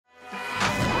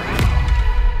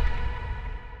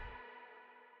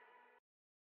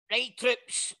Right,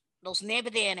 troops, there's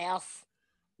nobody on earth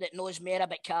that knows more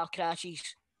about car crashes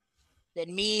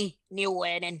than me, Neil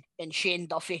Lennon, and Shane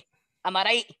Duffy. Am I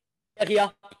right?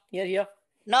 You're here.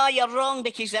 No, you're wrong,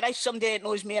 because there is somebody that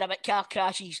knows more about car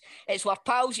crashes. It's our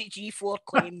pals at G4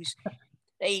 Claims.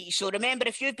 Right, so remember,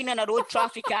 if you've been in a road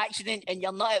traffic accident and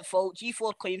you're not at fault,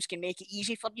 G4 Claims can make it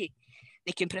easy for you.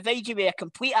 They can provide you with a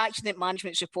complete accident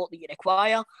management support that you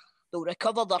require. They'll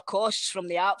recover their costs from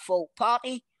the at-fault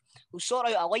party. They'll sort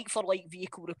out a like-for-like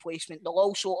vehicle replacement. They'll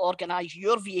also organise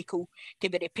your vehicle to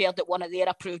be repaired at one of their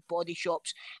approved body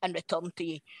shops and returned to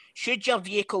you. Should your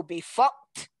vehicle be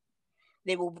fucked,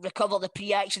 they will recover the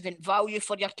pre-accident value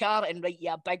for your car and write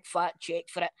you a big fat cheque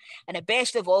for it. And the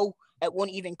best of all, it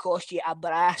won't even cost you a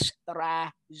brass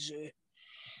razoo,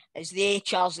 as they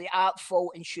charge the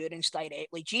at-fault insurance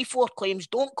directly. G4 Claims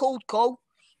don't cold call.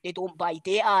 They don't buy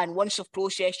data, and once they've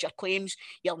processed your claims,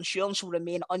 your insurance will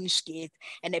remain unscathed.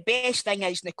 And the best thing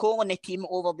is, Nicole and the team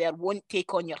over there won't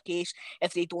take on your case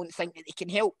if they don't think that they can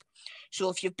help.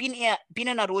 So if you've been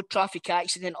in a road traffic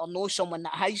accident or know someone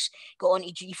that has, got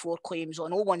onto G4 Claims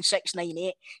on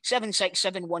 01698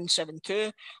 767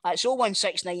 172. That's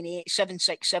 01698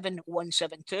 767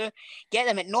 172. Get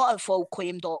them at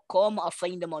notatfaultclaim.com or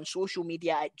find them on social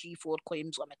media at G4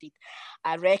 Claims Limited.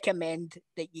 I recommend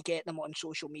that you get them on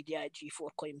social media at G4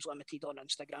 Claims Limited on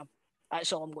Instagram.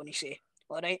 That's all I'm going to say.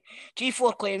 All right.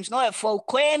 G4 Claims, not at fault.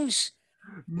 Claims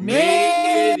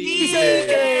made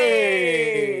easy.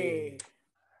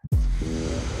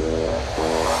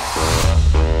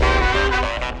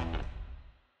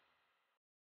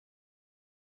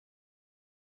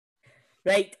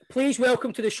 Right, please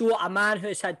welcome to the show a man who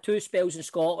has had 2 spells in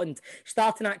Scotland,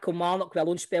 starting at Kilmarnock with a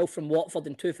loan spell from Watford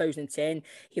in 2010.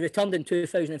 He returned in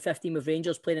 2015 with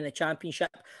Rangers playing in the Championship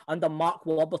under Mark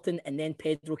Warburton and then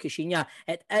Pedro.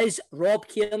 It is Rob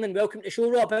Kiernan. Welcome to the show,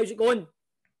 Rob. How's it going?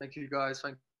 Thank you, guys.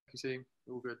 Thank you, team.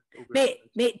 All good. All good.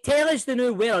 Mate, tell us the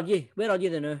new. Where are you? Where are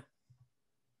you the new?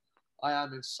 I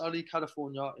am in sunny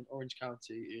California in Orange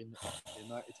County in the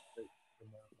United States of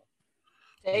America.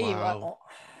 There you are.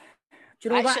 Do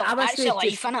you know that's that? That's the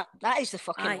life, innit? That is the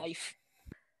fucking life.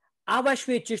 I wish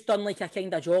we'd just done like a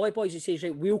kind of Jolly Boys. It says,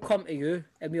 right, we'll come to you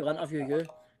and we'll interview you.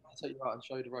 I'll take you out and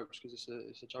show you the ropes because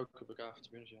it's a joke of a gaff, to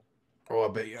be honest with you. Oh,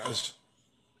 I bet it is.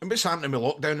 And what's happening with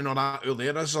lockdown and all that out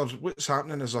there? Is there, what's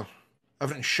happening? Is there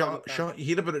everything shut? You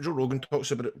hear about it, Joe Rogan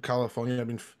talks about it, California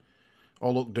being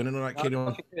all locked down and all that carry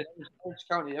on. Orange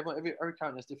County, every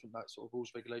county has different like, sort of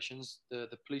rules, regulations. The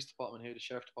police department here, the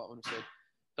sheriff department have said,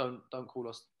 don't call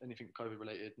us anything COVID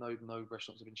related. No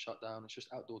restaurants have been shut down. It's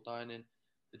just outdoor dining.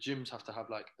 The gyms have to have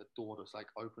like a door that's like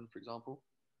open, for example.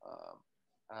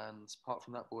 And apart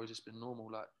from that, boys, it's been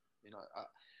normal. Like, you know,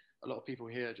 a lot of people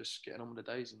here just getting on with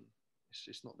the days, and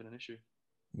it's not been an issue.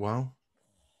 Wow,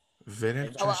 very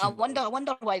interesting. I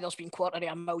wonder why there's been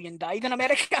 250,000 died in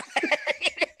America.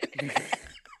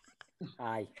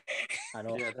 Aye, I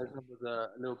know. Yeah, those numbers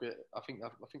are a little bit. I think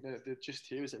the gist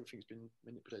here is everything's been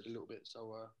manipulated a little bit.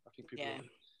 So I think people have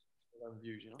their own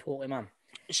views, you know. Totally, man.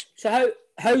 So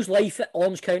how's life at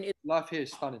Orange County? Life here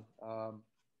is stunning.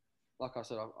 Like I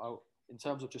said, I in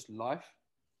terms of just life,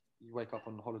 you wake up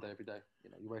on holiday every day.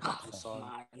 You know, you wake up to the sun.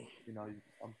 Man. You know,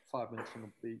 I'm 5 minutes from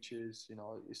the beaches. You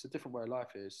know, it's a different way of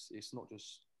life here. It's not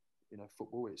just, you know,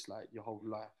 football. It's like your whole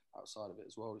life outside of it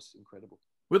as well. It's incredible.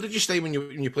 Where did you stay when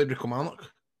you played with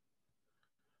Kilmarnock?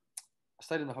 I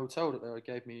stayed in the hotel that they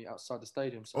gave me outside the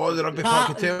stadium. So the Rugby Park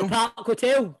Hotel? Park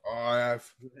Hotel. Oh, I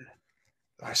have. Yeah.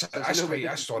 That's great.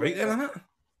 That's all right then, isn't it?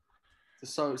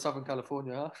 It's so Southern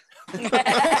California, huh?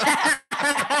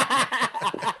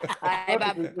 I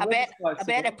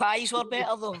bet the pies were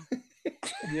better though.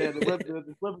 Yeah, the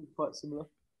weather was quite similar.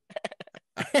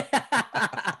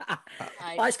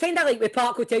 Well, it's kind of like with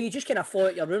Park Hotel, you just kind of fall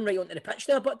out your room right onto the pitch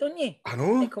there, but don't you? I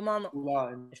know. Come on,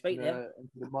 it's right there.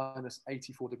 Into the minus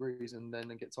 84 degrees, and then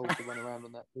get told to run around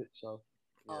on that pitch. So,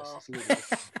 yes,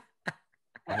 it's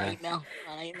a nightmare.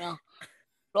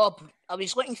 Rob, I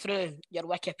was looking through your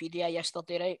Wikipedia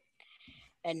yesterday, right?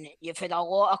 And you've had a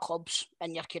lot of clubs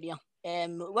in your career.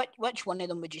 Which one of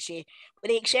them would you say,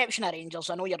 with the exception of Rangers?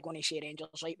 I know you're going to say Rangers,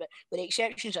 right? But with the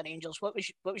exceptions of Rangers, what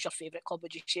was your favourite club?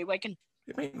 Would you say Wigan?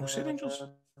 You might not say Rangers.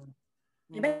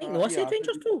 You might not say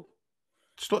Rangers too.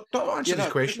 Don't answer these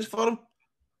questions for him.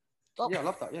 Yeah, I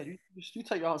love that. Yeah, you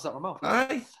take your answer out of my mouth.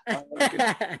 Aye.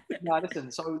 Nah,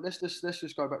 listen. So let's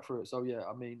just go back through it. So yeah,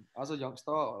 I mean, as a youngster,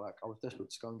 I was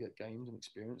desperate to go and get games and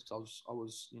experience. I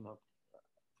was, you know,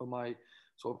 for my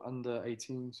sort of under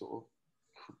 18 sort of,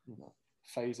 you know,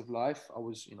 phase of life, I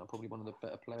was, probably one of the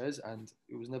better players, and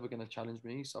it was never going to challenge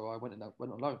me. So I went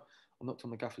on loan. I knocked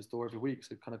on the gaffer's door every week.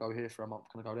 So can I go here for a month?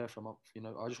 Can I go there for a month?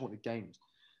 I just wanted games,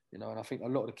 and I think a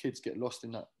lot of the kids get lost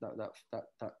in that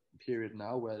period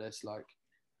now where there's like,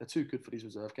 they're too good for these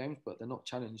reserve games, but they're not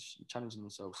challenging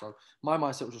themselves. So my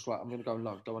mindset was just like, I'm going to go on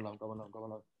loan.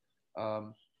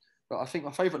 But I think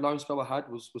my favourite loan spell I had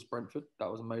was Brentford. That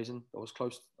was amazing. That was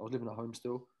close. I was living at home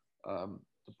still.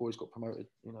 The boys got promoted,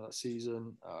 that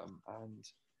season, and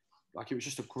like it was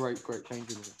just a great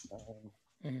changing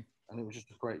room, and it was just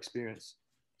a great experience.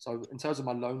 So in terms of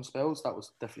my loan spells, that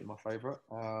was definitely my favourite.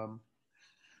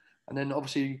 And then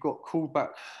obviously got called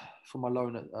back from my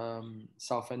loan at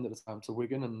Southend at the time to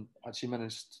Wigan, and actually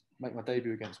managed to make my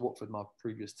debut against Watford, my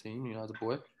previous team, as a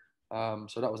boy.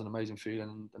 So that was an amazing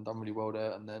feeling, and done really well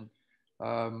there. And then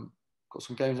got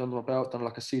some games under my belt, done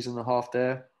like a season and a half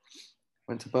there.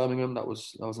 Went to Birmingham. That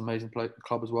was an amazing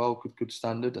club as well, good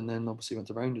standard. And then obviously went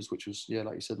to Rangers, which was,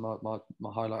 like you said, my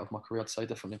highlight of my career, I'd say,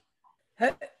 definitely.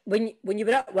 When you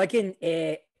were at Wigan,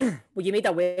 were you made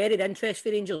aware of the interest for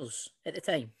Rangers at the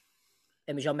time?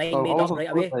 And was your mind made up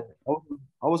right away?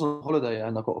 I was on holiday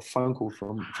and I got a phone call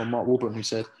from Mark Warburton who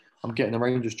said, I'm getting a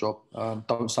Rangers job.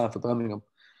 Don't sign for Birmingham.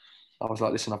 I was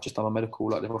like, listen, I've just done my medical.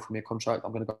 Like, they've offered me a contract.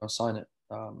 I'm going to go and sign it.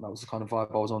 That was the kind of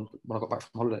vibe I was on when I got back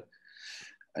from holiday.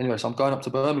 Anyway, so I'm going up to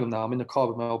Birmingham now. I'm in the car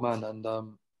with my old man, and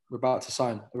we're about to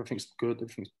sign. Everything's good.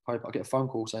 Everything's paper. I get a phone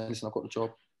call saying, listen, I've got the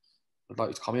job. I'd like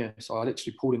you to come here. So I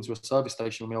literally pulled into a service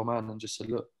station with my old man and just said,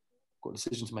 look, I've got a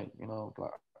decision to make.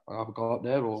 Like, I either go up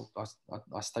there or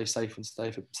I stay safe and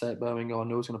stay at Birmingham. I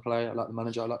knew I was going to play. I like the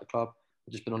manager. I like the club.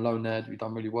 I've just been on loan there. We've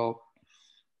done really well.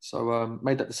 So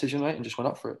made that decision, mate, and just went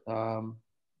up for it.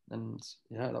 And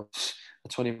yeah, that was a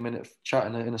 20-minute chat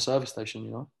in a service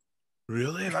station,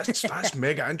 Really? That's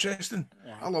mega interesting.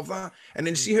 I love that. And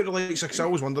then see how the likes, because I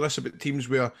always wonder this about teams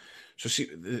where, so see,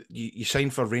 you sign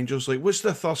for Rangers, like what's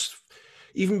the thirst,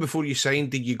 even before you sign,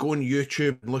 did you go on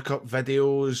YouTube and look up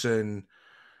videos and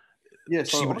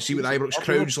see what the Ibrox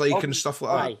crowd's like and stuff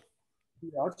like that?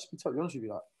 Yeah, I'll just be totally honest with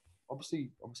you, like,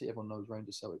 obviously everyone knows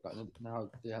Rangers Celtic, like, now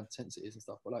how intense it is and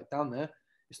stuff, but like down there,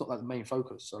 it's not like the main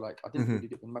focus. So like I didn't really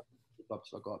get the club,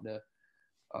 so I got up there.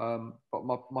 But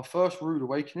my first rude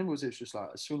awakening was, it's just like,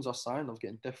 as soon as I signed, I was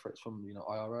getting death threats from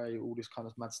IRA, all this kind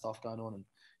of mad stuff going on, and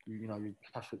you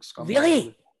Catholic scum.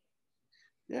 Really?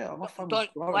 Yeah, my phone. Don't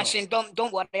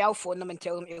worry, I'll phone them and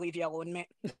tell them to leave you alone, mate.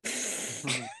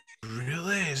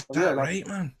 Really? Is that right,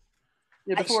 man?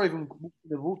 Yeah, before I even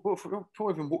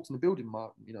walked in the building,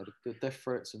 the death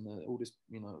threats and all this,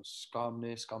 scum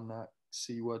this, scum that,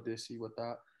 C word this, C word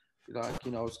that. Like,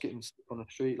 I was getting sick on the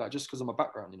street, like, just because of my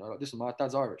background, like, listen, my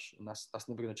dad's Irish, and that's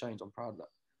never going to change. I'm proud of that.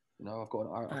 I've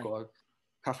got a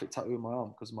Catholic tattoo on my arm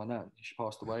because of my nan. She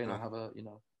passed away, and I have a,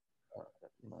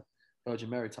 Virgin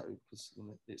Mary tattoo because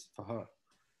it's for her.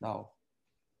 Now,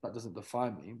 that doesn't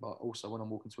define me, but also when I'm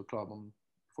walking to a club,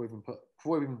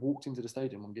 before I even walked into the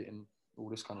stadium, I'm getting all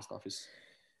this kind of stuff.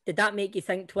 Did that make you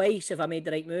think twice if I made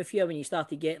the right move here when you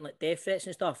started getting like death threats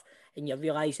and stuff, and you're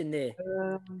realising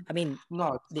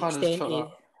no, the extent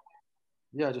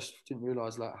I just didn't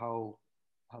realise like how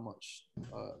much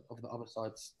of the other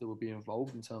sides that would be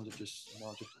involved in terms of just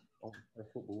just on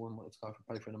football and wanted to go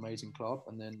play for an amazing club.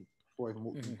 And then before I even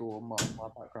walked in the door, my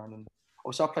background, and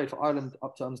also I played for Ireland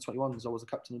up to under 21s. I was the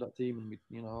captain of that team,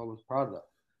 and I was proud of that.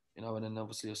 And then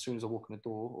obviously as soon as I walk in the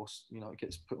door, or it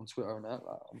gets put on Twitter and that,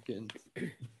 like, I'm getting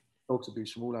dogs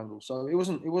abuse from all angles. So it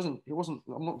wasn't.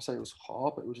 I'm not gonna say it was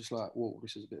hard, but it was just like, whoa,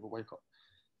 this is a bit of a wake up.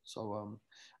 So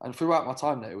and throughout my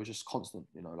time there, it was just constant.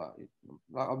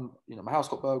 My house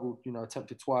got burgled.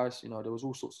 Attempted twice. There was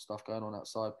all sorts of stuff going on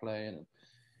outside playing. And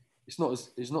it's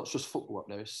not just football up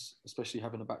there. It's, especially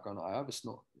having a background that I have, it's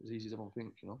not as easy as everyone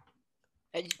thinks.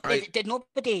 Did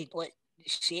nobody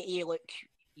say to you, look,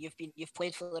 you've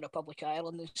played for the Republic of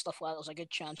Ireland and stuff like that, there's a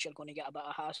good chance you're going to get a bit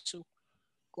of hassle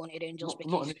going to Rangers?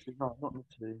 Not initially.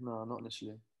 No, not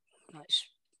initially. That's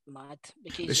mad.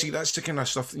 Because see, that's the kind of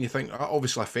stuff that you think that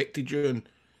obviously affected you, and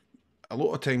a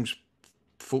lot of times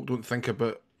folk don't think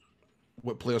about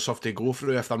what players have to go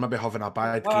through if they're maybe having a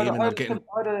bad game and they're getting.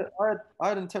 I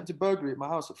had an attempted burglary at my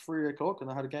house at 3 o'clock,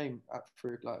 and I had a game at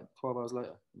 12 hours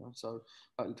later. So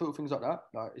like little things like that,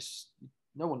 like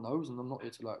no one knows, and I'm not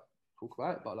here to like talk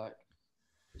about it, but like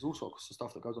there's all sorts of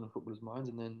stuff that goes on in footballers' minds,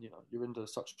 and then you're under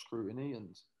such scrutiny,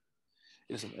 and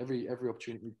listen, every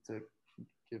opportunity to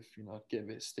get a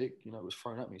bit of stick, it was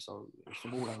thrown at me. So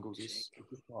from all angles, it's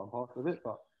just part and parcel of it.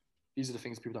 But these are the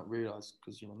things people don't realise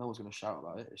because no one's going to shout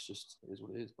about it. It's just, it is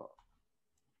what it is. But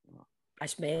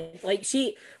That's me. Like,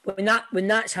 see, when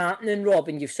that's happening, Rob,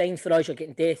 and you've signed for us, you're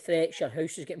getting death threats, your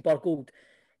house is getting burgled.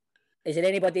 Is there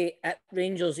anybody at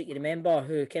Rangers that you remember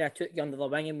who kind of took you under the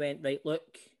wing and went, right,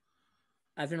 look,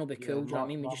 everything will be cool? Do you know what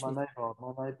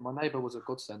I mean? My neighbour was a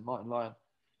godsend, Martin Lyon.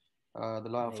 The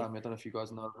Lyon Right. family, I don't know if you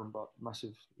guys know them, but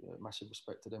massive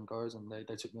respect to them guys, and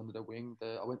they took me under their wing.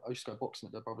 I used to go boxing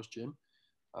at their brother's gym,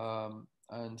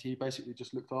 and he basically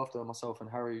just looked after myself and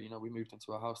Harry. You know, we moved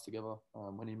into a house together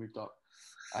when he moved up,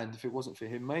 and if it wasn't for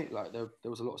him, mate, like there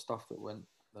was a lot of stuff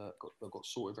that got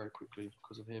sorted very quickly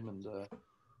because of him, and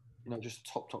you know, just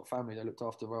top family. They looked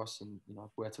after us, and you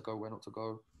know, where to go, where not to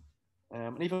go.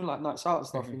 And even like nights out and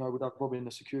stuff, you know, we'd have Robin,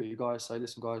 the security guys, say,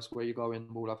 listen, guys, where you going?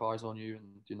 We'll have eyes on you.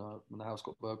 And, you know, when the house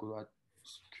got burgled, I had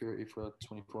security for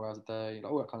 24 hours a day,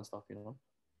 like, all that kind of stuff, you know.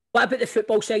 What about the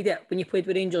football side of it? When you played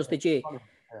with Rangers, did you?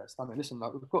 Yeah, stunning. Listen,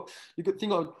 like, we've got,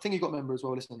 thing you got to remember as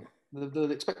well, listen, the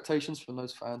expectations from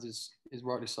those fans is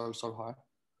rightly so high.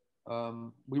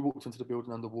 We walked into the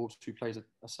building under Wolves, who plays a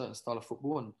certain style of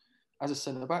football, and as a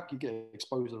centre back, you get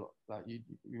exposed a lot. Like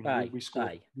we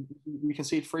score, we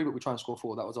concede 3, but we try and score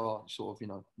 4. That was our sort of, you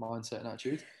know, mindset and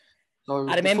attitude. So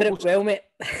I remember it well, mate.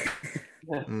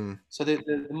 Yeah. So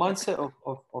the mindset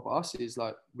of us is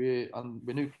like we're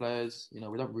new players. You know,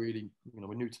 we don't really, you know,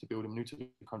 we're new to the building, we're new to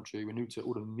the country, we're new to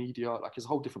all the media. Like it's a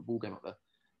whole different ball game up there.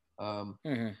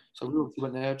 So we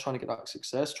went there trying to get that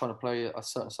success, trying to play a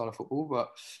certain style of football, but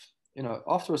you know,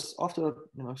 after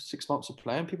you know 6 months of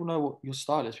playing, people know what your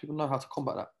style is. People know how to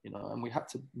combat that. You know, and we had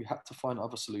to find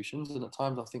other solutions. And at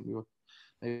times, I think we were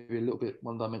maybe a little bit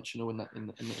one-dimensional in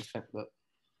the effect that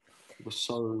we were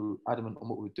so adamant on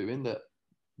what we were doing that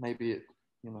maybe it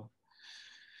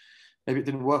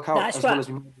didn't work out well as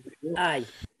we wanted it to. Aye,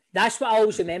 that's what I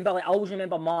always remember. Like I always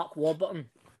remember Mark Warburton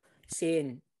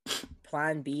saying,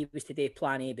 "Plan B was to do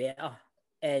Plan A better."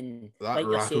 And that like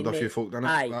rattled saying, a few folk, didn't it?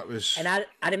 Aye. That was... And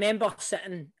I remember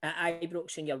sitting at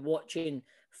Ibrox and you're watching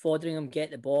Foderingham get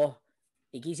the ball.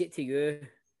 He gives it to you.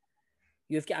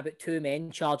 You've got about 2 men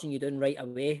charging you down right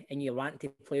away, and you're wanting to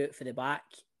play out for the back,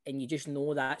 and you just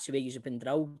know that's the way you've been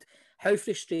drilled. How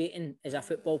frustrating as a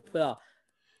football player.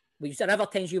 Was there ever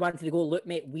times you wanted to go, look,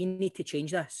 mate, we need to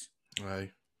change this? Aye.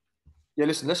 Yeah,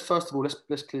 listen. Let's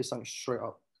clear something straight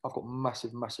up. I've got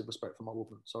massive respect for my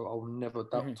Warburton, so I'll never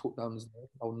talk down his name.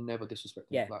 I'll never disrespect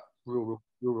him. Like real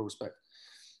respect.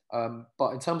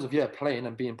 But in terms of playing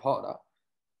and being part of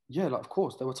that, like of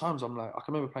course there were times I'm like, I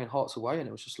can remember playing Hearts away and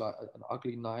it was just like an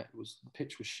ugly night. The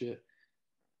pitch was shit,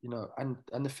 you know. And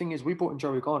the thing is, we brought in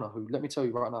Joey Garner, who, let me tell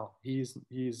you right now, he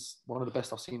is one of the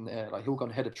best I've seen in the air. Like he'll go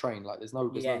and head a train. Like there's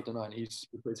no denying he's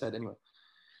put his head anyway.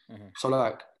 So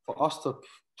like for us to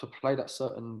play that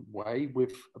certain way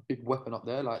with a big weapon up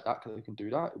there like that, they can do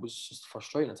that. It was just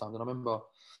frustrating at times. And I remember,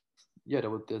 there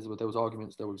was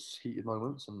arguments, there was heated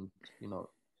moments, and you know,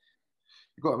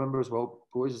 you've got to remember as well,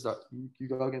 boys, is that you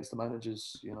go against the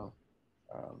manager's, you know,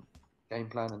 game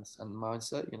plan and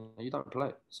mindset. You know, you don't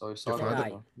play. So you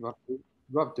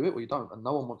have to do it or you don't, and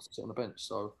no one wants to sit on the bench.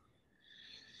 So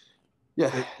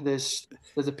there's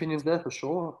opinions there for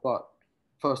sure, but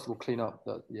first of all, clean up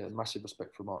that. Massive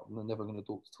respect for Mark. I'm never going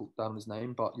to talk down his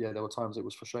name, but there were times it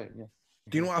was frustrating. Yeah.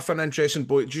 Do you know what I find interesting,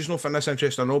 boy? Do you know what I find this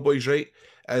interesting? I know, boys, right?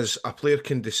 Is a player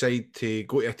can decide to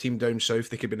go to a team down south.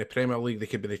 They could be in the Premier League, they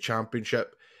could be in the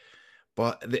Championship.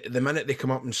 But the minute they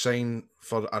come up and sign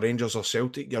for a Rangers or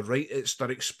Celtic, you're right.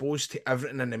 They're exposed to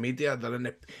everything in the media.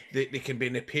 They can be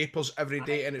in the papers every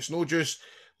day, and it's not just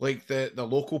like the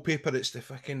local paper. It's the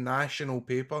fucking national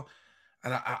paper.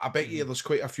 And I bet you there's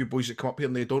quite a few boys that come up here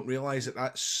and they don't realise that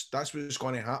that's what's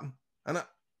going to happen, isn't it?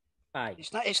 Aye.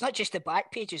 It's not just the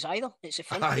back pages either. It's the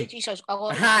front pages as a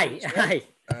lot. Aye.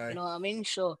 You know what I mean?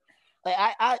 So, like,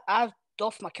 I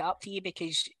doff my cap to you,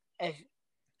 because if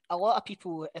a lot of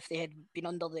people, if they had been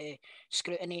under the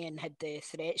scrutiny and had the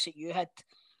threats that you had,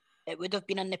 it would have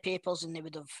been in the papers, and they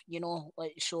would have, you know,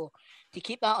 like, so to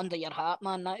keep that under your hat,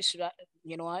 man, that's,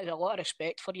 you know, that's a lot of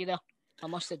respect for you there, I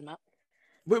must admit.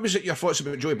 What was it your thoughts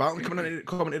about Joey Barton coming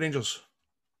to Rangers?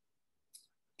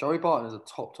 Joey Barton is a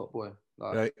top boy.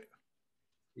 Like, right.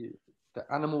 The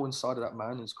animal inside of that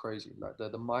man is crazy. Like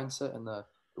the mindset and the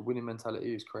winning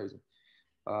mentality is crazy.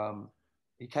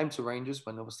 He came to Rangers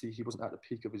when obviously he wasn't at the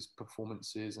peak of his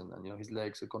performances, and you know, his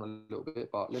legs had gone a little bit.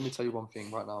 But let me tell you one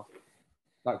thing right now.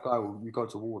 That guy, you go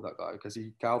to war with that guy, because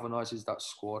he galvanizes that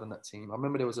squad and that team. I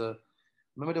remember there was a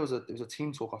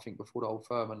team talk, I think, before the Old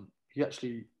Firm, and he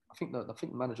actually, I think the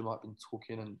manager might have been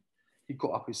talking, and he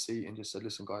got up his seat and just said,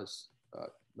 "Listen, guys,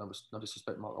 no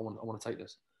disrespect, Mark, I want to take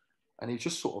this." And he's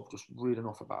just sort of just reading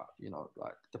off about, you know,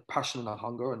 like the passion and the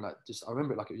hunger, and like just, I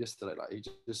remember it like it was yesterday. Like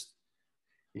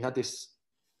he had this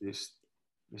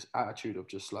this attitude of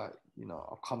just like, you know,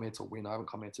 I've come here to win. I haven't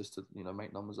come here just to, you know,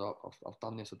 make numbers up. I've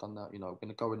done this, I've done that. You know, I'm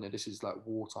gonna go in there. This is like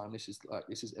wartime. This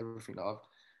is everything that I've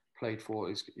played for.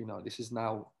 Is, you know, this is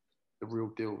now the real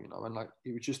deal. You know, and like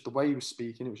it was just the way he was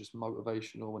speaking. It was just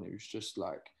motivational, and it was just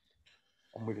like,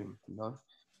 I'm with him. You know.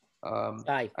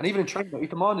 And even in training, he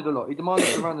demanded a lot. He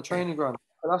demanded around the training ground.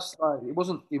 But that's like, it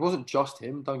wasn't just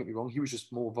him. Don't get me wrong. He was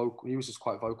just more vocal. He was just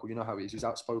quite vocal. You know how he is. He's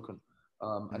outspoken,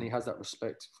 and he has that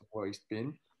respect for where he's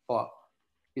been. But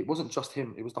it wasn't just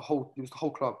him. It was the whole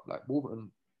club. Like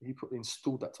Warburton, he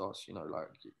installed that to us. You know, like,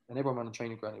 and everyone around the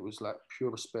training ground. It was like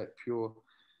pure respect, pure.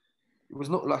 It was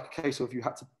not like a case of you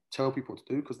had to tell people what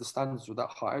to do, because the standards were that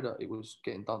high that it was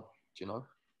getting done. Do you know?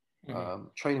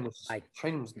 Training was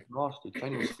nasty.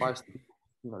 Training was feisty.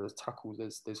 You know, there's tackles,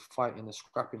 there's fighting, there's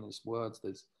scrapping, there's words,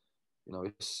 there's, you know,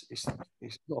 it's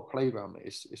not a playground, mate.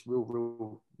 It's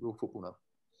real football now.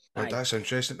 Well, that's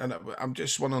interesting, and I'm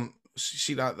just wondering,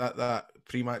 see that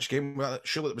pre-match game. Well,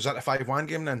 surely was that a 5-1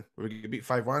 game then? Where we beat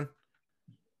 5-1?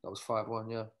 That was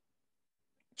 5-1, yeah.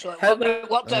 So it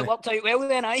worked out well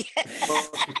then, aye.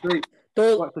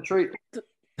 What's the treat?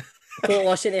 Don't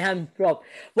listen to him, Rob.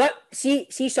 What?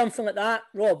 See something like that,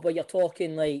 Rob, where you're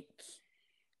talking like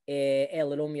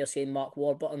earlier on, you're saying Mark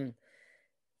Warburton,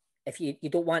 if you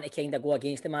don't want to kind of go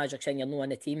against the manager saying you're not in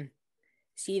the team.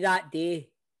 See that day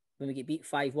when we get beat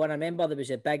 5-1, I remember there was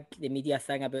the media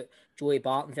thing about Joey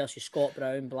Barton versus Scott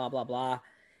Brown, blah, blah, blah.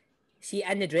 See,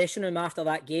 in the dressing room after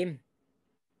that game,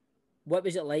 what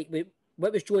was it like?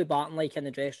 What was Joey Barton like in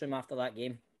the dressing room after that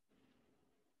game?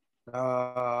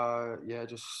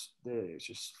 It's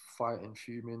just fighting,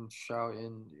 fuming,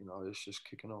 shouting. You know, it's just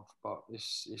kicking off. But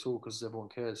it's all because everyone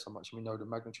cares so much, and we know the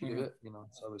magnitude of it. You know,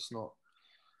 so it's not.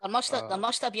 There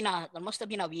must have been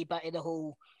a wee bit of the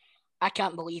whole, I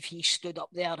can't believe he stood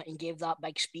up there and gave that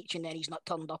big speech and then he's not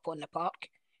turned up on the park,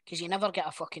 because you never get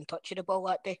a fucking touch of the ball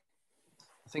that day.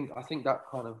 I think that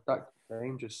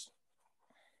game, just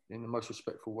in the most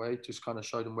respectful way, just kind of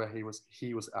showed him where he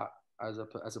was at as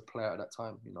a player at that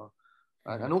time, you know.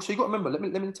 And also, you got to remember, let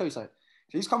me tell you something.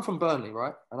 He's come from Burnley,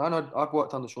 right? And I know I've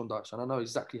worked under Sean Dyche, and I know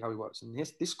exactly how he works. And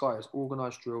this guy is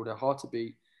organised drill. They're hard to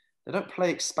beat. They don't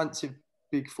play expansive,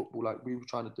 big football like we were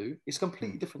trying to do. It's a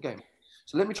completely different game.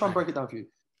 So let me try and break it down for you.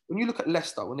 When you look at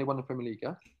Leicester, when they won the Premier League,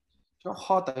 yeah, you know how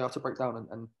hard they are to break down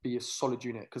and be a solid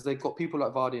unit, because they've got people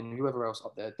like Vardy and whoever else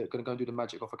up there that are going to go and do the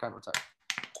magic off a counter-attack.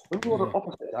 When you're the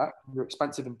opposite of that, you're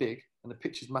expansive and big, and the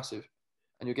pitch is massive,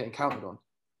 and you're getting counted on,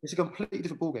 it's a completely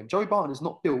different ballgame. Joey Barton is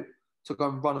not built to go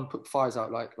and run and put fires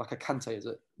out like a Kante, is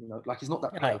it? You know, like he's not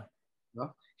that player. You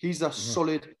know? He's a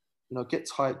solid, you know, get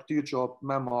tight, do your job,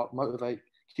 man mark, motivate,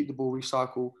 keep the ball,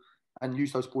 recycle, and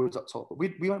use those boys up top. But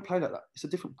we won't play like that. It's a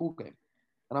different ballgame.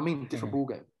 And I mean different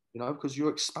ballgame, you know, because you're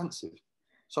expansive.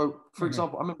 So, for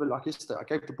example, I remember like yesterday, I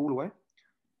gave the ball away.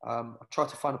 I tried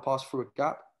to find a pass through a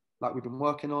gap, like we've been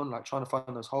working on, like trying to find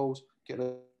those holes, get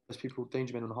those people,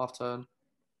 danger men on the half turn.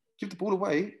 Give the ball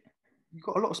away, you've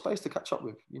got a lot of space to catch up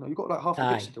with. You know, you've got like half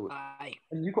the pitch to do it.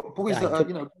 And you've got boys that are,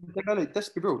 you know, Dembele, let's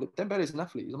be real, Dembele is an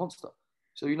athlete, he's a monster.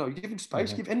 So, you know, you give him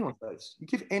space, give anyone space. You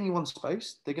give anyone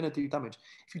space, they're going to do damage.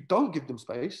 If you don't give them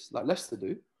space, like Leicester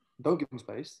do, don't give them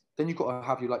space, then you've got to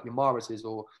have like your Mahrez's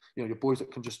or, you know, your boys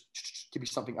that can just give you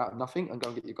something out of nothing and go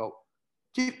and get your goal.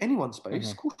 Give anyone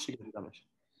space, of course you're going to do damage.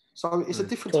 So it's a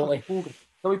different type of ballgame.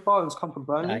 Joey Barton's come from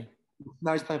Burnley.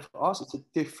 Now he's playing for us. It's a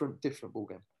different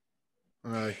ballgame.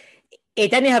 Aye. He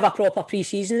didn't have a proper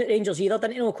pre-season at Rangers either,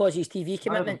 didn't he? Because his TV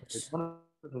commitments. One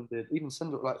of them did. Even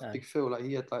Senduk, like Big Phil, like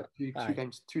he had like two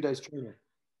games, 2 days training.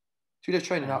 2 days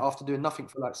training after doing nothing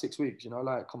for like 6 weeks. You know,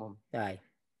 like come on.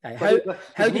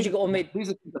 How did you get on, mate? These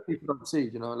are things that people don't see.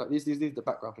 You know, like these are the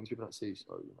background things people don't see.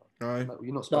 So you know, like,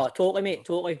 you're not. No, totally, mate.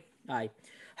 Totally. Aye.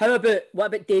 What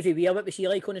about Davy Weir? What was he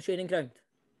like on the training ground?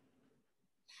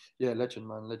 Yeah, legend,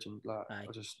 man, legend. Like I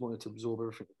just wanted to absorb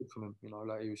everything from him. You know,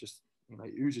 like he was just, you know,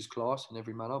 he oozes class in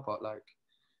every manner. But like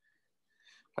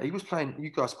he was playing.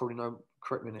 You guys probably know.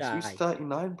 Correct me. He was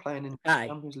 39 playing in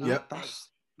Champions League. Yep.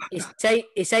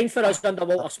 He signed for us under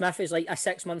Walter Smith as like a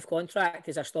 6-month contract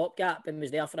as a stopgap and was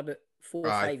there for about 4 or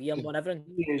 5 years, won everything.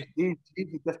 He's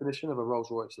the definition of a Rolls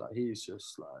Royce. Like he's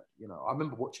just like, you know, I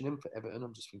remember watching him for Everton.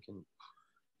 I'm just thinking,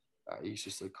 he's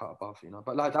just a cut above, you know.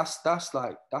 But like that's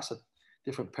a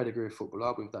different pedigree of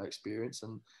footballer with that experience,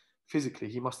 and physically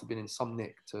he must have been in some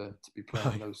nick to be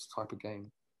playing those type of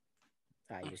games.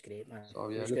 He was great, man. So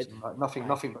yeah, like,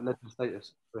 nothing but legend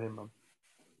status for him, man.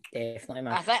 Definitely,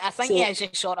 man. I think he is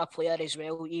a sort of player as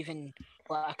well, even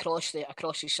like across the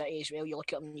city as well. You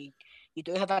look at him, you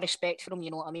do have a respect for him.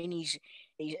 You know what I mean? He's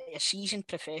a seasoned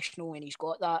professional, and he's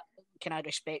got that kind of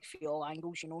respect for all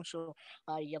angles, you know. So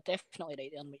you're definitely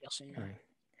right there in what you're saying. Aye.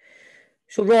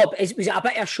 So Rob, was it a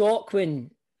bit of a shock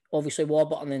when obviously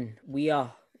Warburton and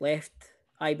Weir left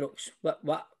Ibrox? What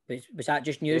was that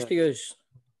just news to you?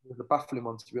 It was a baffling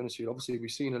one, to be honest with you. Obviously,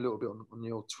 we've seen a little bit on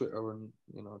the old Twitter and,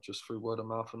 you know, just through word of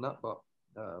mouth and that. But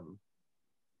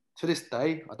to this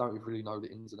day, I don't really know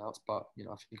the ins and outs. But, you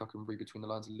know, I think I can read between the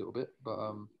lines a little bit.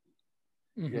 But,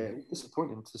 yeah, it's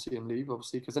disappointing to see him leave,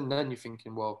 obviously, because then you're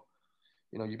thinking, well,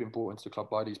 you know, you've been brought into the club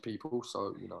by these people.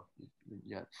 So, you know,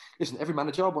 yeah. Listen, every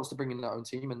manager wants to bring in their own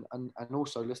team. And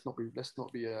also, let's not beat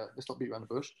around the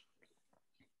bush.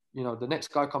 You know, the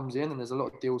next guy comes in and there's a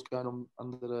lot of deals going on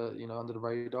under the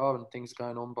radar and things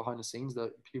going on behind the scenes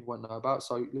that people won't know about.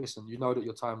 So listen, you know that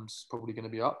your time's probably going to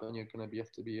be up and you're going to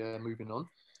have to be moving on.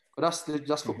 But that's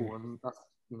football, and that's,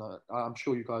 you know, I'm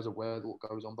sure you guys are aware of what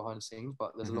goes on behind the scenes,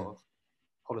 but there's a lot of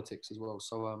politics as well.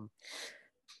 So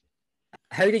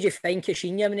how did you find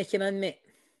Kashinya when he came in, mate?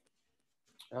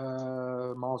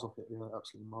 Miles off it, yeah,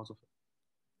 absolutely miles off it.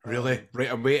 Really,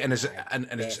 right away, and is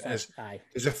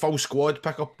a full squad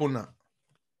pick up on that?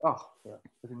 Oh yeah,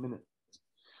 every minute.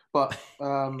 But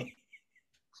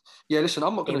yeah, listen,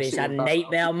 I'm not going to. He's a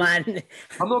nightmare, man.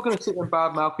 I'm not going to sit and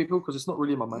badmouth people because it's not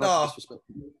really my manner to disrespect.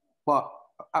 But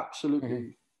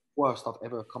absolutely worst I've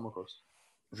ever come across.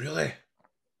 Really,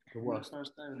 the worst.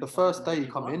 The first day you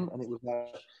come in, and it was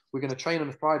like, we're going to train on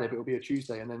a Friday, but it'll be a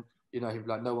Tuesday, and then, you know, he'd be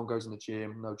like, no one goes in the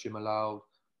gym, no gym allowed.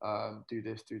 Do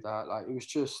this, do that. Like, it was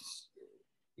just.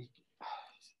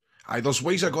 There's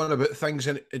ways of going about things,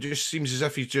 and it just seems as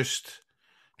if he's just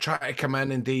trying to come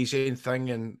in and do his own thing,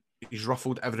 and he's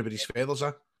ruffled everybody's feathers.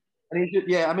 And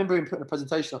I remember him putting a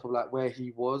presentation up of like where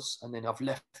he was, and then I've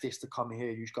left this to come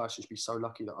here. You guys should be so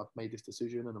lucky that I've made this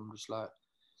decision, and I'm just like,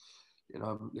 you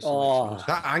know, listen,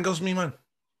 that angers me, man.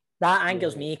 That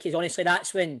angers me because honestly,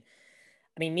 that's when.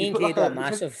 I mean, me and Pedro are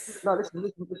massive. No,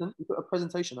 listen. He put a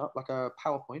presentation up, like a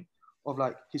PowerPoint of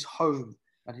like his home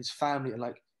and his family and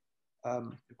like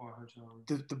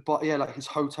like his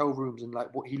hotel rooms and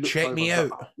like what he looked. Check me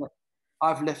out. Like,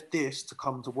 I've left this to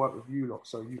come to work with you lot,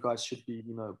 so you guys should be,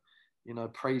 you know,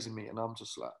 praising me. And I'm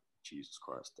just like, Jesus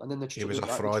Christ. And then he was a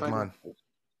fraud, man.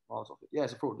 Yeah,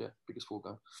 it's a fraud. Yeah, biggest fraud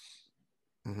guy.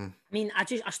 I mean, I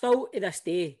still to this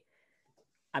day.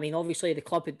 I mean, obviously the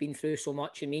club had been through so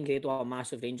much, and me and Grado are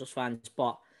massive Rangers fans,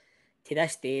 but to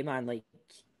this day, man, like,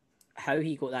 how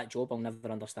he got that job, I'll never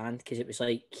understand, because it was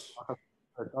like I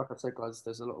said, guys,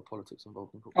 there's a lot of politics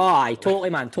involved in football. Oh, aye, totally,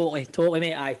 man, totally,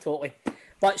 mate, aye, totally.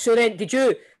 But so then, did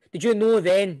you know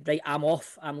then, right, I'm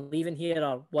off, I'm leaving here,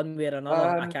 or one way or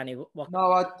another, I can't work?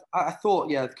 No, I thought,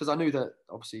 yeah, because I knew that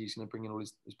obviously he's going to bring in all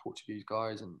his Portuguese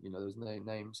guys, and, you know, there's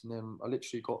names, and then I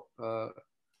literally got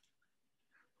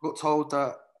told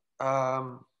that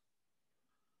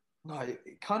no,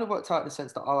 it kind of worked out in the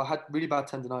sense that I had really bad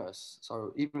tendonitis.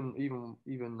 So even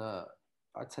I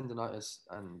had tendonitis,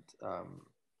 and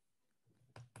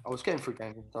I was getting through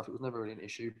games and stuff. It was never really an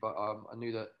issue, but I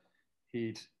knew that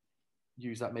he'd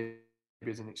use that maybe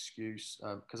as an excuse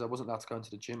because I wasn't allowed to go into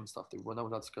the gym and stuff. No one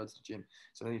allowed to go to the gym.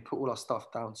 So then he put all our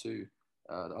stuff down to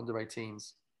the under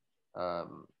 18s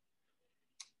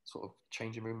sort of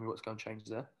changing room. We got to go and change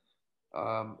there.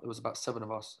 It was about 7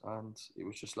 of us, and it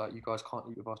was just like, you guys can't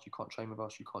eat with us, you can't train with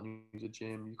us, you can't use the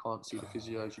gym, you can't see the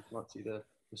physios, you can't see the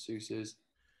masseuses.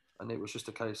 And it was just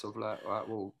a case of like, all right,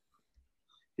 well,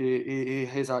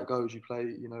 here's how it goes. You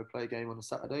play a game on a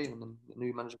Saturday, and then the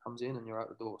new manager comes in and you're out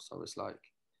the door. So it's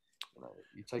like, you know,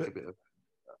 you take a bit of.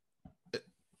 But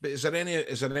is there any?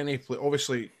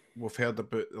 Obviously, we've heard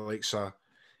about the likes of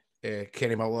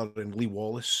Kenny Miller and Lee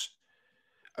Wallace.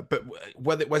 But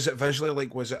was it visually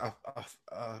like? Was it a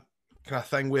kind of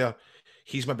thing where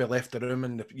he's maybe left the room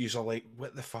and you're like,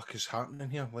 what the fuck is happening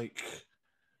here? Like,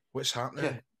 what's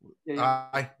happening?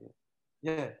 Yeah.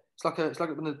 It's like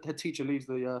when the head teacher leaves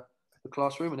the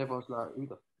classroom and everyone's like, who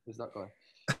the is that guy?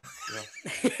 Yeah.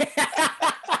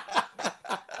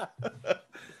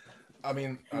 I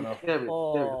mean, I know.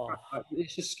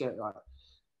 It's just scary. Like,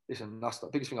 listen, that's the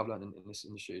biggest thing I've learned in this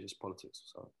industry is just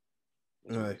politics. So.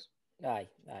 Aye.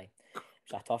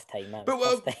 It's a tough time, man. But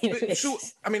so,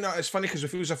 I mean, it's funny because it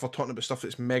feels as if we're talking about stuff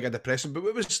that's mega depressing. But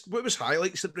what was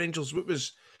highlights at Rangers? What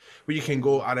was where you can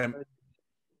go? I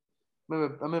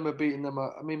remember beating them.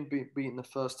 Beating the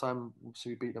first time.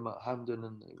 So we beat them at Hampden,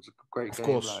 and it was a great game.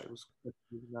 Course. Like, it was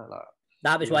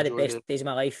that was one of the best days of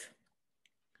my life.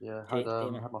 Yeah, had my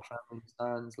family in the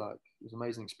stands. Like, it was an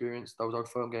amazing experience. Those old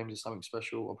firm games is something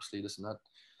special. Obviously, listen, I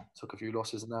took a few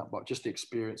losses and that, but just the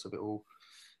experience of it all.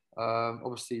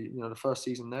 Obviously, the first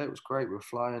season there, it was great. We were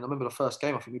flying. I remember the first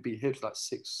game, I think we beat Hibs like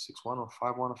 6-1 or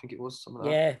 5-1, I think it was, something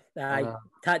like that.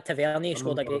 Yeah, Tavernier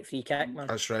scored a great free kick, man.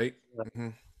 That's right. Yeah. Mm-hmm.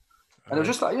 And it was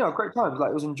just like, great times. Like,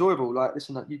 it was enjoyable. Like,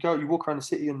 listen, you walk around the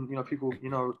city and, people,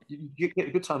 you get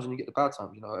the good times and you get the bad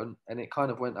times, and it kind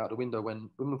of went out the window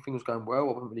when things was going well.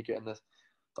 I wasn't really getting the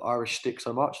Irish stick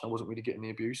so much. I wasn't really getting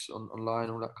the abuse online,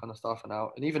 all that kind of stuff. And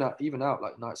even out,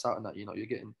 like nights out and that, you're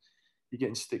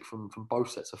getting stick from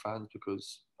both sets of fans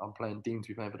because I'm deemed to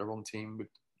be playing for the wrong team with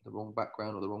the wrong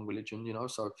background or the wrong religion,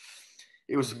 So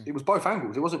it was both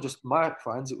angles. It wasn't just my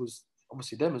fans, it was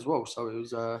obviously them as well. So it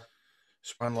was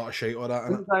span a lot of shit all that.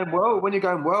 When you're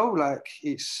going well, like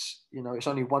it's it's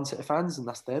only one set of fans and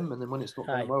that's them, and then when it's not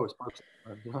going well, it's both sets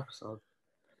of fans, So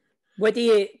What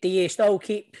do you still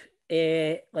keep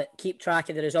track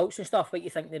of the results and stuff? What you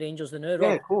think the Rangers are now, Rob?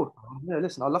 Yeah, cool. Yeah,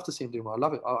 listen, I love to see them doing well. I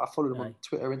love it. I follow them on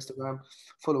Twitter, Instagram,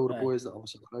 follow all the boys that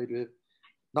obviously I played with.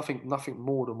 Nothing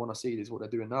more than what I see is what they're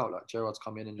doing now. Like Gerard's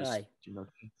come in and just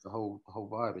the whole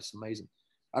vibe. It's amazing.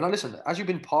 And I listen, as you've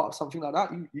been part of something like that,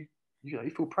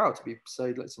 you feel proud to be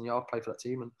say, listen, I've played for that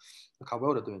team and look how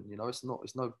well they're doing. There's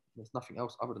nothing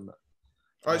else other than that.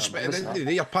 Oh,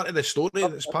 you're part of the story.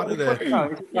 It's part of the.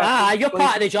 You're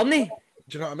part of the journey.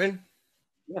 Do you know what I mean?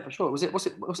 Yeah, for sure. What's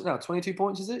it now? 22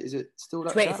 points, is it? Is it still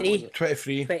that? 23.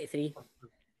 23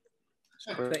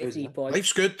 points.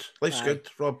 Life's good,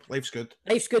 Rob. Life's good.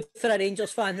 Life's good for a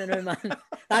Rangers fan now, man.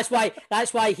 That's why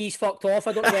he's fucked off.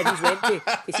 I don't know where he's went to,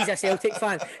 because he's a Celtic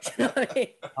fan. You know what I mean?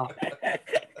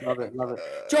 Love it.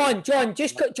 John,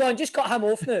 just cut him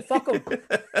off now. Fuck him.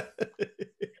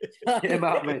 Get him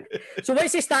out, mate. So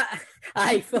what's the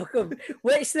fuck him.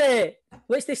 What's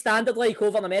the standard like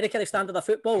over in America? The standard of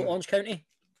football, Orange County.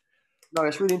 No,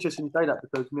 it's really interesting you say that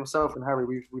because myself and Harry,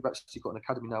 we've actually got an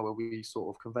academy now where we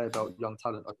sort of convey about young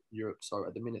talent over Europe. So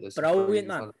at the minute, there's brilliant,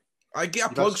 man. I get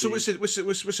a plug. So what's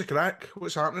the crack?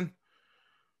 What's happening?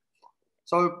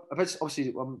 So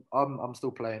obviously, I'm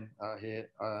still playing here.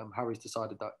 Harry's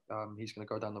decided that he's going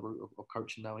to go down the route of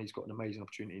coaching now. He's got an amazing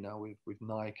opportunity now with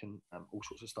Nike and all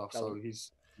sorts of stuff. So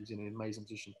he's in an amazing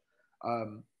position.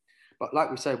 But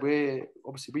like we said, we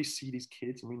see these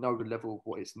kids and we know the level of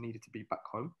what it's needed to be back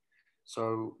home.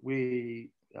 So Harry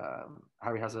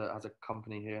has a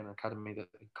company here, an academy that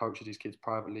coaches these kids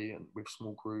privately and with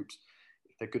small groups.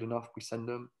 If they're good enough, we send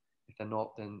them. If they're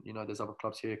not, then there's other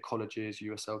clubs here, colleges,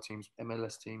 USL teams,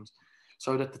 MLS teams.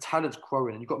 So that the talent's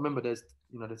growing, and you've got to remember there's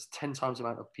 10 times the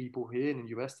amount of people here in the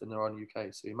US than there are in the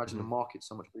UK. So imagine the market's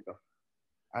so much bigger,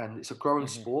 and it's a growing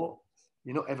sport.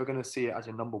 You're not ever going to see it as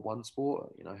your number one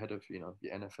sport, ahead of your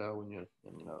NFL and your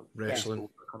wrestling.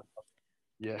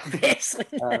 Yeah,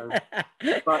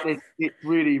 but it's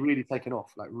really, really taken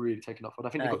off, And I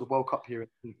think they've got the World Cup here in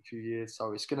a few years,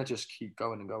 so it's going to just keep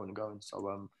going and going and going.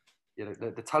 So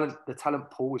the talent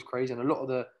pool is crazy, and a lot of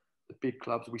the big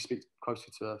clubs, we speak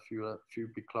closely to a few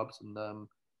big clubs, and the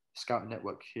scouting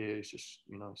network here is just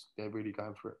they're really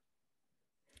going for it.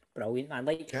 Brilliant, man.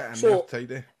 Are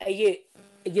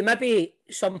you maybe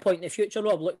some point in the future,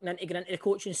 Rob, looking into getting into the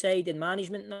coaching side and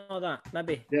management and all that?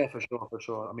 Maybe. Yeah, for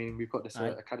sure. I mean, we've got this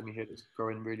academy here that's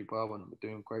growing really well, and we're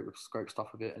doing great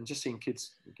stuff with it. And just seeing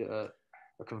kids get a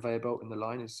conveyor belt in the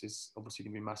line is obviously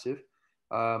going to be massive.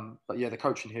 But yeah, the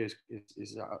coaching here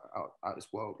is out as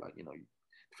well. The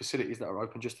facilities that are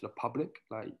open just to the public.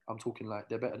 I'm talking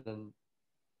they're better than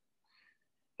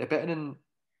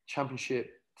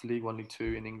Championship to League 1, League 2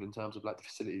 in England in terms of the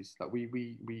facilities.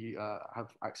 We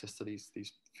have access to these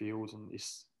fields, and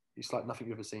it's like nothing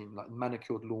you've ever seen.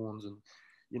 Manicured lawns, and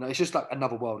it's just like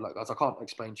another world. As I can't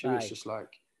explain to you, it's just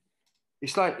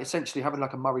it's like essentially having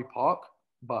a Murray Park,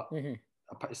 but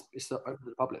it's open to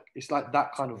the public. It's like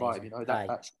that kind of vibe,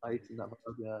 that space and that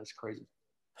vibe. Yeah, it's crazy.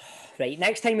 Right,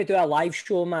 next time we do a live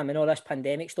show, man, we know this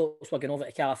pandemic stops, we're going over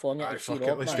to California to see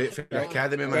Rob, let's do it for the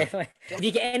academy, man. Definitely. Have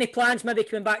you got any plans maybe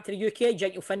coming back to the UK? Do you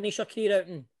think you'll finish your career out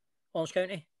in Orange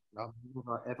County? No, I'm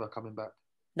not ever coming back.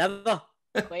 Never?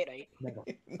 Quite right. Never.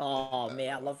 Oh, mate,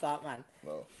 I love that, man.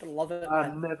 Well, I love it,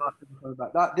 I'm never coming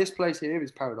back. This place here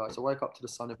is paradise. I wake up to the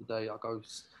sun every day. I go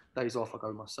days off. I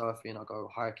go my surfing. I go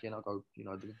hiking. I go, the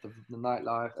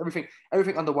nightlife.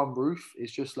 Everything under one roof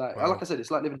is just like I said,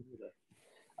 it's like living in the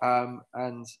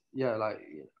and yeah,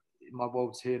 my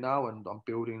world's here now, and I'm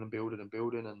building, and there's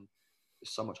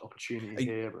so much opportunity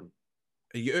here. And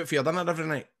are you out for your dinner every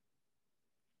night?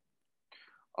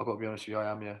 I've got to be honest with you, I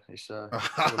am. Yeah, it's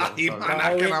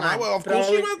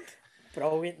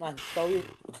brilliant, man. Brilliant.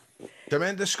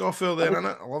 Tremendous scoffel there, isn't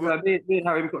it? I love it. Me and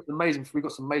Harry, we've got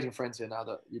some amazing friends here now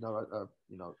that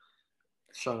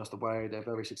showing us the way. They're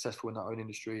very successful in their own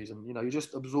industries, and you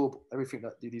just absorb everything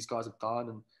that these guys have done,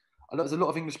 and I know there's a lot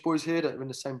of English boys here that are in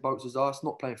the same boats as us,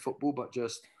 not playing football, but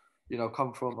just, you know,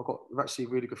 we're actually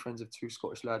really good friends with 2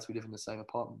 Scottish lads who live in the same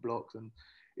apartment blocks. And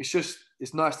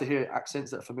it's nice to hear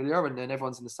accents that are familiar, and then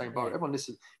everyone's in the same boat. Everyone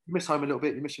listens. You miss home a little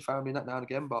bit, you miss your family and that now and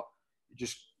again, but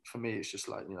for me, it's just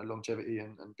like, you know, longevity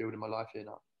and building my life here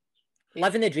now.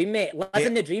 Living the dream, mate.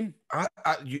 Living the dream.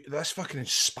 That's fucking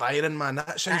inspiring, man.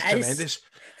 That sounds tremendous.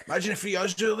 Imagine if we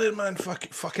us do there, man,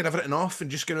 fucking everything off and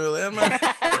just going out there, man.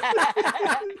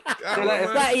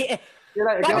 I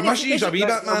must use a wee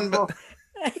bit, man. But...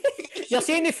 You're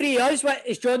saying the 3 years, what,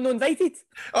 is John not invited?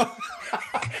 Oh.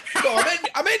 No,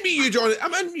 I meant me, you, John. I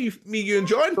meant me, you and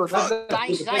John.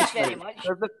 Thanks very much.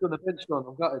 I've lifted on the bench, John.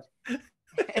 I'm gutted.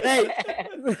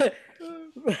 Right.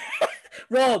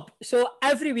 Rob, so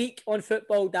every week on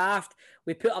Football Daft,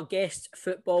 we put our guests'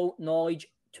 football knowledge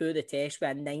to the test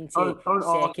with a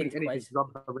 90-second quiz.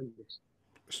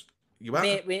 You are?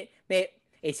 Mate,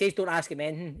 he says don't ask him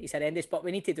anything. He's horrendous, but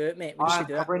we need to do it, mate. We need to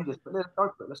do it. Horrendous, but let's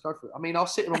go for it. I mean, I'll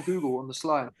sit on Google on the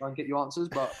slide and try and get you answers,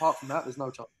 but apart from that, there's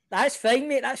no chance. That's fine,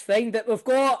 mate. That's fine. But we've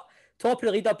got top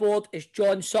of the leaderboard is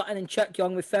John Sutton and Chick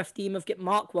Young with 15. We've got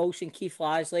Mark Wilson, Keith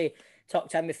Lasley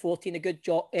tucked in with 14. A good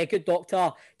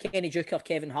doctor, Kenny Duker,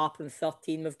 Kevin Harper on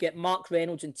 13. We've got Mark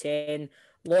Reynolds on 10.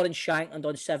 Lauren Shankland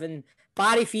on 7.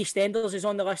 Barry Feastenders is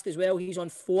on the list as well. He's on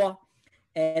 4.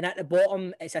 And at the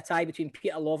bottom, it's a tie between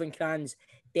Peter Lovenkrands,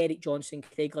 Derek Johnson,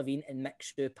 Craig Levine, and Mick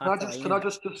Sue. Can I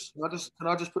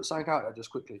just put something out there just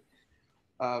quickly?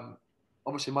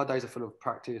 Obviously, my days are full of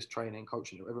practice, training,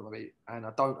 coaching, whatever it might be, and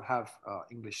I don't have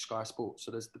English Sky Sports.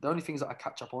 So the only things that I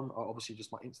catch up on are obviously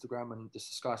just my Instagram and just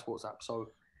the Sky Sports app.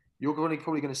 So you're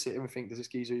probably going to sit here and think, does this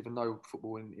geezer even know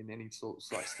football in any sort of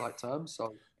slight terms?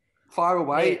 So fire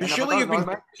away.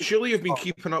 Surely you've been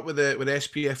keeping up with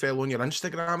SPFL on your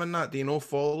Instagram and that. Do you know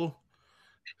follow?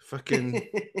 Fucking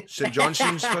St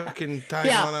Johnson's fucking tag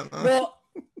on it.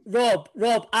 Rob,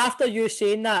 after you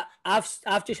saying that,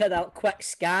 I've just had a quick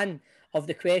scan of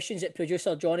the questions that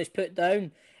producer John has put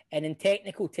down, and in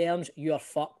technical terms, you're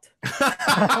fucked.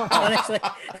 Honestly.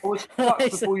 I was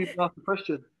fucked before you asked the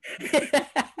question.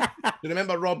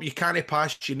 Remember, Rob, you can't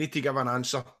pass, you need to give an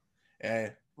answer.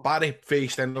 Barry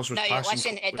Feastenders was passing.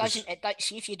 Listen, it doesn't,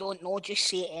 see if you don't know, just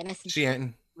say anything. Say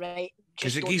anything. Right.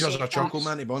 Because the geezers are a chuckle,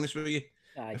 man, to be honest with you.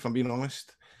 Aye. If I'm being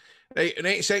honest. Right, in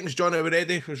 8 seconds, John, are we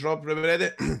ready? Was Rob, are we ready?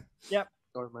 Yep.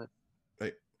 Sorry, mate.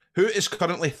 Right. Who is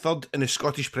currently 3rd in the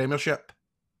Scottish Premiership?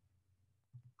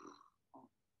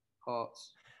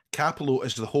 Hearts. Capello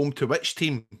is the home to which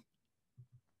team?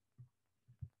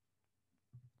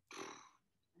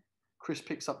 Chris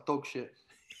picks up dog shit.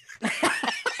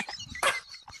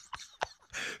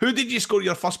 Who did you score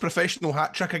your first professional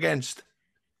hat-trick against?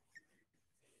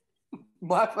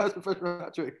 My first professional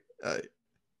hat-trick?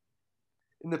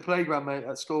 In the playground, mate,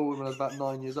 at school when I was about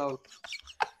 9 years old.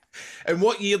 And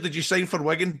what year did you sign for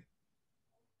Wigan?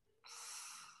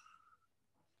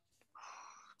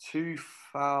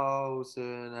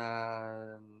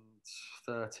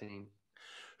 2013.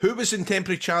 Who was in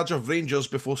temporary charge of Rangers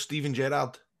before Steven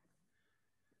Gerrard?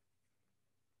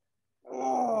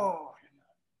 Oh,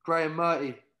 Graham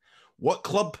Murty. What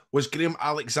club was Graham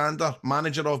Alexander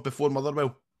manager of before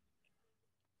Motherwell?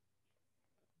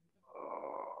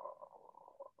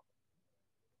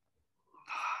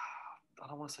 I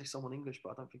don't want to say someone English,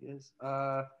 but I don't think it is.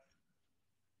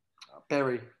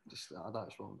 Berry. I know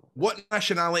it's wrong. What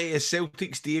nationality is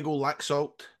Celtic's Diego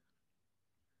Laxalt?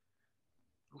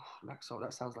 Laxalt,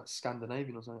 that sounds like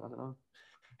Scandinavian or something. I don't know.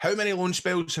 How many loan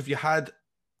spells have you had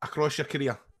across your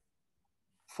career?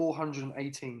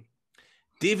 418.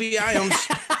 Davy Irons.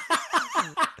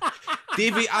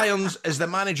 Davy Irons is the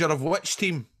manager of which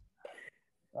team?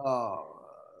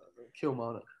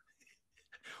 Kilmarnock.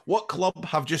 What club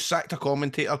have just sacked a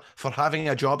commentator for having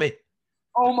a jobby?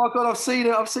 Oh my God, I've seen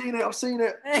it.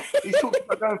 He talks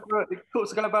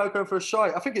about going for a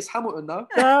shite. I think it's Hamilton now.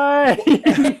 I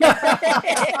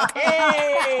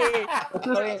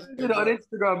just did it on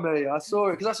Instagram, mate. I saw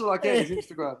it because that's all I get is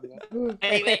Instagram. Yeah.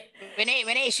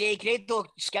 When I say Grado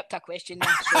skipped a question, then,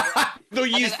 so no,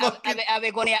 you fucking. Are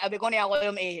we going to allow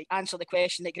him to answer the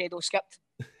question that Grado skipped?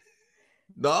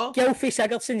 No. Gylfi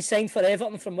Sigurdsson signed for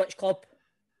Everton from which club?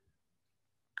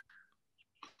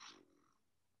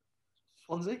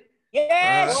 Swansea?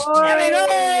 Yes! There we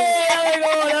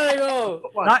go!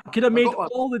 That could have made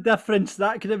all the difference.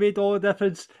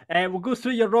 We'll go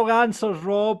through your wrong answers,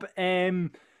 Rob.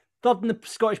 3rd in the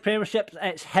Scottish Premiership,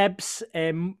 it's Hibs.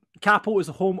 Capel is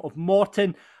the home of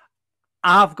Morton.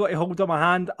 I've got to hold up my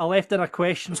hand. I left in a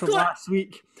question from last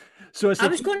week. So I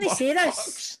was going to say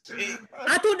this.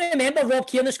 I don't remember Rob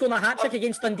Kiernan scoring a hat-trick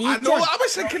against Dundee. I know, I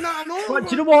was thinking that, I know. But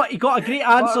do you know what? He got a great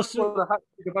answer. So The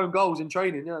hat-trick of own goals in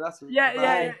training, that's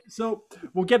yeah. So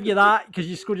we'll give you that because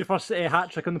you scored your first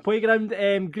hat-trick on the playground.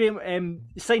 Graham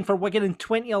signed for Wigan in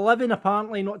 2011,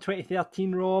 apparently, not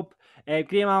 2013, Rob.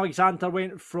 Graham Alexander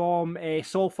went from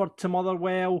Salford to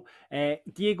Motherwell.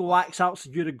 Diego Laxalt's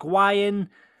Uruguayan.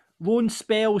 Loan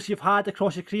spells you've had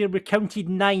across your career, we counted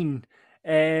 9.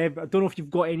 I don't know if you've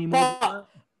got any more.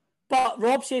 But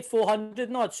Rob said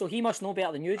 400 odd, so he must know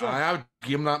better than you, John. I would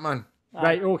give him that, man.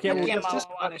 Right, okay. Just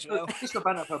for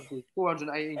banner purposes,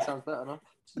 418 sounds better, no?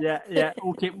 Yeah.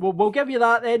 Okay, we'll give you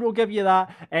that then. We'll give you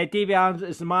that. Davy Adams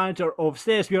is the manager of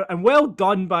Staynesmuir, and well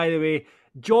done, by the way.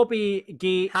 Jobby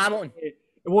Gate. Hamilton. It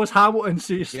was Hamilton,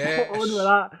 so you're spot on with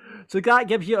that. So that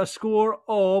gives you a score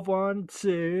of 1,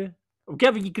 2. We'll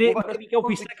give you Gilby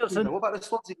Sigurdsson. What about the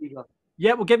Swansea League?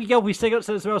 Yeah, we'll give you Gilby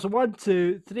Sigurdsson as well. So 1,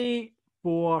 2, 3,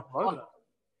 4.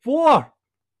 4.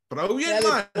 Brilliant,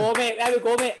 man. There we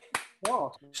go, mate.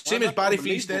 Oh, Same as Barry for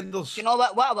EastEnders. Do you know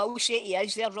what I will say to you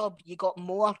is there, Rob? You got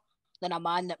more than a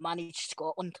man that managed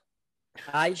Scotland.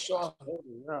 Aye. So,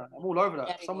 yeah, I'm all over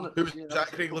that. Who was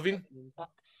that, Craig Levine?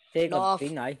 Craig no,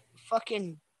 Levine, aye.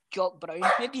 Fucking Jock Brown.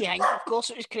 Who do you think? Of course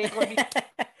it was Craig Levine.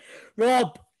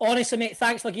 Rob, honestly, mate,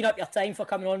 thanks for giving up your time for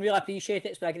coming on. Really appreciate it.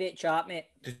 It's been a great chat, mate.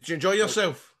 Did you enjoy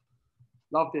yourself?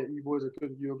 Loved it. You boys are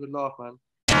good. You're a good laugh, man.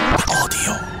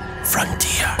 Audio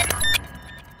Frontier.